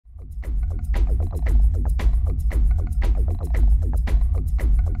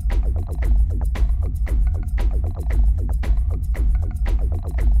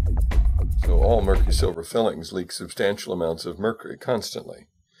silver fillings leak substantial amounts of mercury constantly.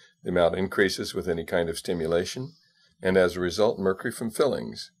 The amount increases with any kind of stimulation, and as a result, mercury from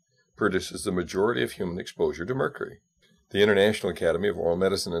fillings produces the majority of human exposure to mercury. The International Academy of Oral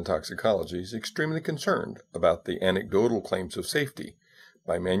Medicine and Toxicology is extremely concerned about the anecdotal claims of safety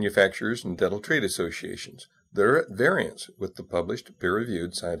by manufacturers and dental trade associations that are at variance with the published,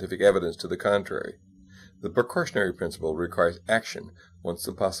 peer-reviewed scientific evidence to the contrary. The precautionary principle requires action once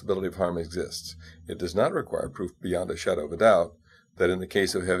the possibility of harm exists. It does not require proof beyond a shadow of a doubt that in the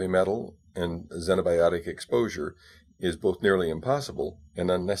case of heavy metal and xenobiotic exposure is both nearly impossible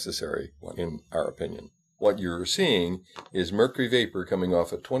and unnecessary, in our opinion. What you're seeing is mercury vapor coming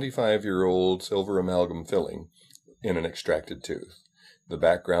off a 25-year-old silver amalgam filling in an extracted tooth. The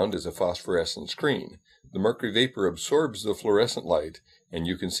background is a phosphorescent screen. The mercury vapor absorbs the fluorescent light, and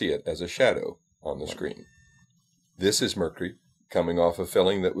you can see it as a shadow on the screen. This is mercury coming off a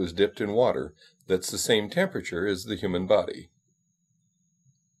filling that was dipped in water that's the same temperature as the human body.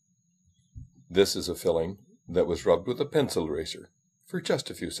 This is a filling that was rubbed with a pencil eraser for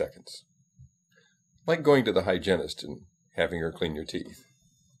just a few seconds. Like going to the hygienist and having her clean your teeth.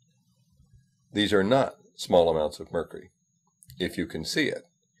 These are not small amounts of mercury. If you can see it,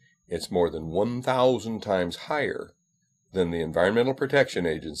 it's more than 1,000 times higher than the Environmental Protection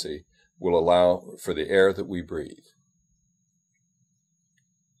Agency will allow for the air that we breathe.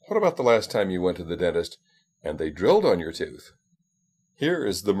 What about the last time you went to the dentist and they drilled on your tooth? Here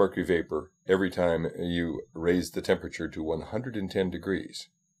is the mercury vapor every time you raise the temperature to 110 degrees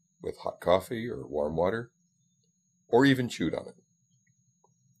with hot coffee or warm water, or even chewed on it.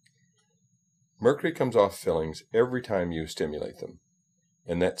 Mercury comes off fillings every time you stimulate them,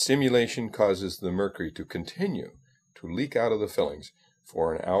 and that stimulation causes the mercury to continue to leak out of the fillings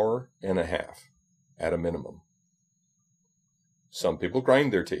for an hour and a half at a minimum. Some people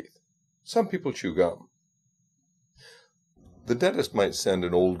grind their teeth. Some people chew gum. The dentist might send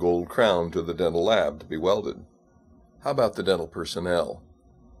an old gold crown to the dental lab to be welded. How about the dental personnel?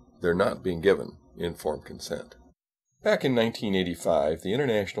 They're not being given informed consent. Back in 1985, the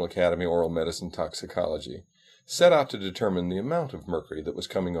International Academy of Oral Medicine and Toxicology set out to determine the amount of mercury that was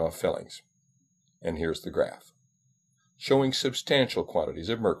coming off fillings. And here's the graph, showing substantial quantities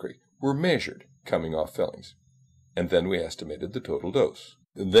of mercury were measured coming off fillings. And then we estimated the total dose.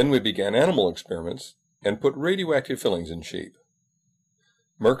 Then we began animal experiments and put radioactive fillings in sheep.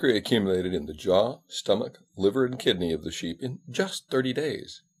 Mercury accumulated in the jaw, stomach, liver, and kidney of the sheep in just 30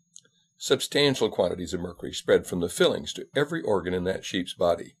 days. Substantial quantities of mercury spread from the fillings to every organ in that sheep's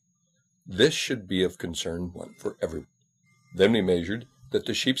body. This should be of concern for everyone. Then we measured that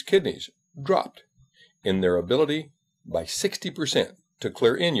the sheep's kidneys dropped in their ability by 60% to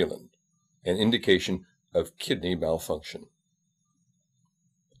clear inulin, an indication of kidney malfunction.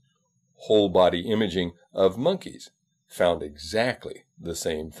 Whole body imaging of monkeys found exactly the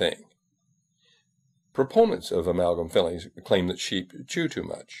same thing. Proponents of amalgam fillings claim that sheep chew too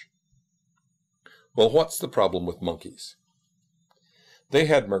much. Well, what's the problem with monkeys? They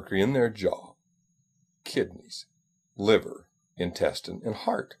had mercury in their jaw, kidneys, liver, intestine, and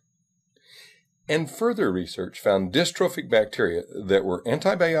heart. And further research found dystrophic bacteria that were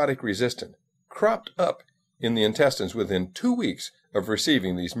antibiotic resistant cropped up in the intestines within 2 weeks of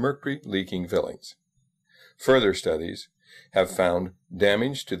receiving these mercury-leaking fillings. Further studies have found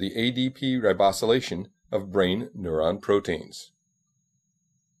damage to the ADP ribosylation of brain neuron proteins.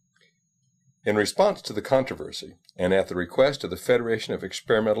 In response to the controversy, and at the request of the Federation of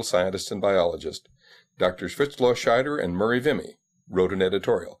Experimental Scientists and Biologists, Drs. Fritzloh Scheider and Murray Vimy wrote an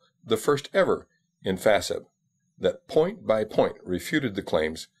editorial, the first ever in FASEB, that point by point refuted the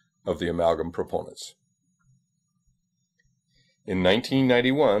claims of the amalgam proponents. In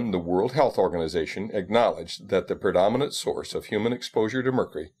 1991, the World Health Organization acknowledged that the predominant source of human exposure to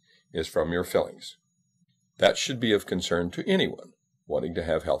mercury is from your fillings. That should be of concern to anyone wanting to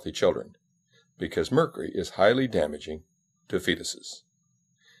have healthy children, because mercury is highly damaging to fetuses.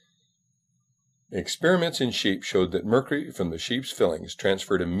 Experiments in sheep showed that mercury from the sheep's fillings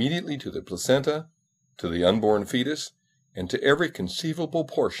transferred immediately to the placenta, to the unborn fetus, and to every conceivable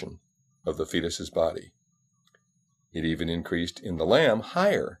portion of the fetus's body. It even increased in the lamb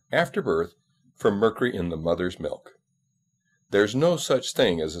higher after birth from mercury in the mother's milk. There's no such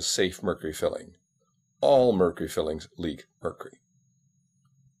thing as a safe mercury filling. All mercury fillings leak mercury.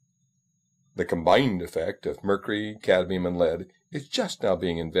 The combined effect of mercury, cadmium, and lead is just now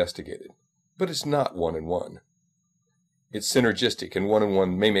being investigated, but it's not 1 and 1. It's synergistic, and 1 and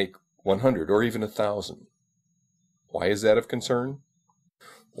 1 may make 100 or even 1,000. Why is that of concern?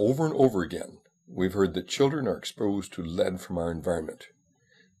 Over and over again, we've heard that children are exposed to lead from our environment.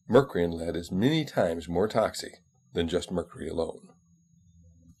 Mercury in lead is many times more toxic than just mercury alone.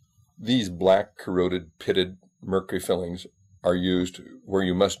 These black, corroded, pitted mercury fillings are used where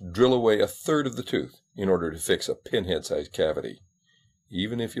you must drill away a third of the tooth in order to fix a pinhead-sized cavity.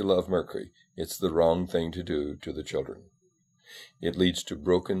 Even if you love mercury, it's the wrong thing to do to the children. It leads to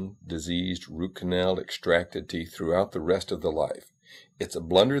broken, diseased, root canal extracted teeth throughout the rest of the life. It's a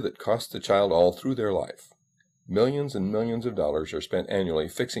blunder that costs the child all through their life. Millions and millions of dollars are spent annually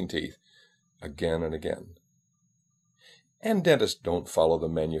fixing teeth again and again. And dentists don't follow the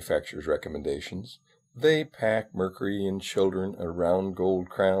manufacturer's recommendations. They pack mercury in children around gold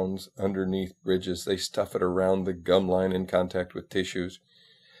crowns, underneath bridges. They stuff it around the gum line in contact with tissues.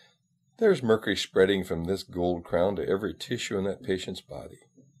 There's mercury spreading from this gold crown to every tissue in that patient's body.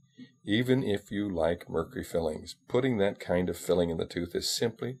 Even if you like mercury fillings, putting that kind of filling in the tooth is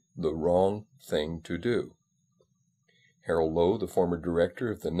simply the wrong thing to do. Harold Lowe, the former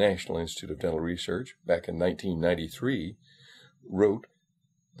director of the National Institute of Dental Research, back in 1993, wrote,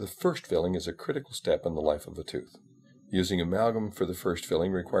 "The first filling is a critical step in the life of the tooth. Using amalgam for the first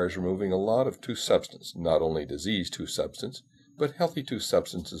filling requires removing a lot of tooth substance, not only diseased tooth substance, but healthy tooth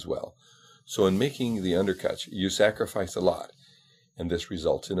substance as well. So in making the undercuts, you sacrifice a lot, and this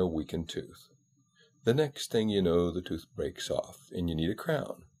results in a weakened tooth. The next thing you know, the tooth breaks off, and you need a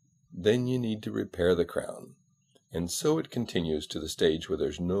crown. Then you need to repair the crown. And so it continues to the stage where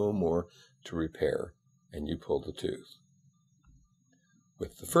there's no more to repair, and you pull the tooth.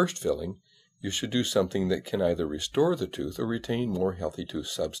 With the first filling, you should do something that can either restore the tooth or retain more healthy tooth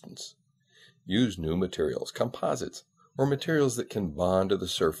substance. Use new materials, composites, or materials that can bond to the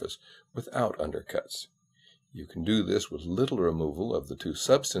surface without undercuts. You can do this with little removal of the tooth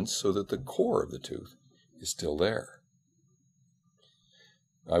substance so that the core of the tooth is still there.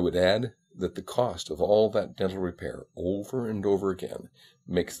 I would add that the cost of all that dental repair over and over again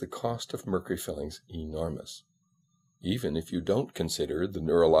makes the cost of mercury fillings enormous, even if you don't consider the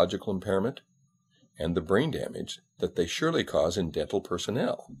neurological impairment and the brain damage that they surely cause in dental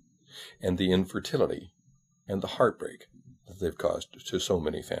personnel, and the infertility and the heartbreak that they've caused to so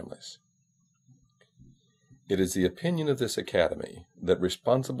many families. It is the opinion of this Academy that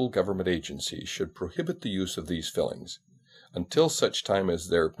responsible government agencies should prohibit the use of these fillings until such time as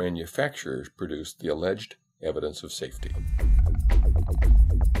their manufacturers produce the alleged evidence of safety.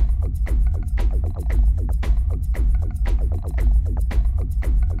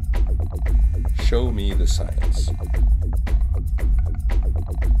 Show me the science.